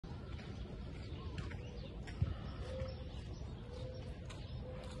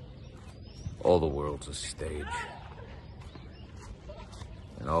All the world's a stage.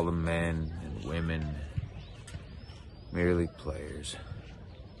 And all the men and women, merely players.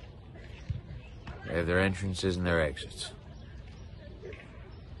 They have their entrances and their exits.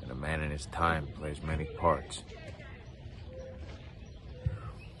 And a man in his time plays many parts.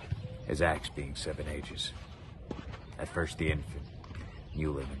 His acts being 7 ages. At first the infant,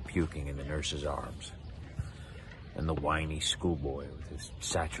 mewling and puking in the nurse's arms. Then the whiny schoolboy with his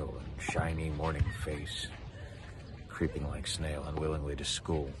satchel and shiny morning face, creeping like snail unwillingly to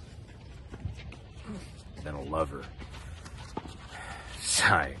school. Then a lover,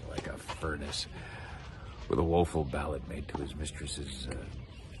 sighing like a furnace, with a woeful ballad made to his mistress's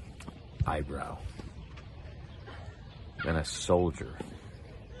eyebrow. Then a soldier,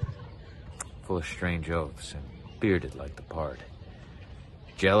 full of strange oaths and bearded like the part.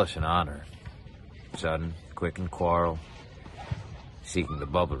 Jealous in honor, sudden, quick in quarrel, seeking the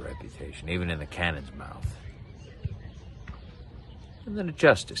bubble reputation, even in the cannon's mouth. And then a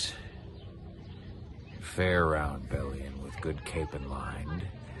justice, fair round belly and with good cape and lined,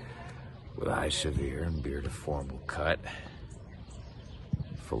 with eyes severe and beard of formal cut,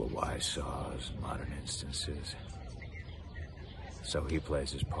 full of wise saws and modern instances. So he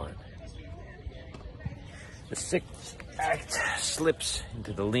plays his part. The 6th act slips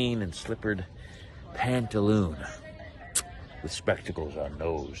into the lean and slippered pantaloon, with spectacles on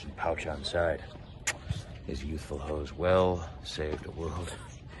nose and pouch on side. His youthful hose well saved a world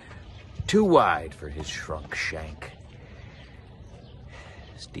too wide for his shrunk shank.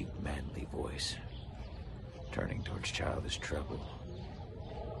 His deep manly voice, turning towards childish treble,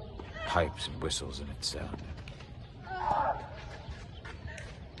 pipes and whistles in its sound.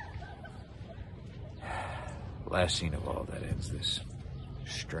 Last scene of all that ends this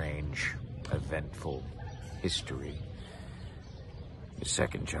strange, eventful history. His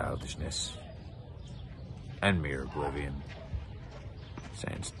second childishness and mere oblivion.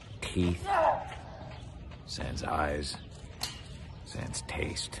 Sans teeth, sans eyes, sans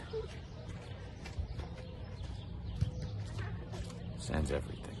taste, sans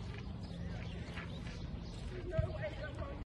everything.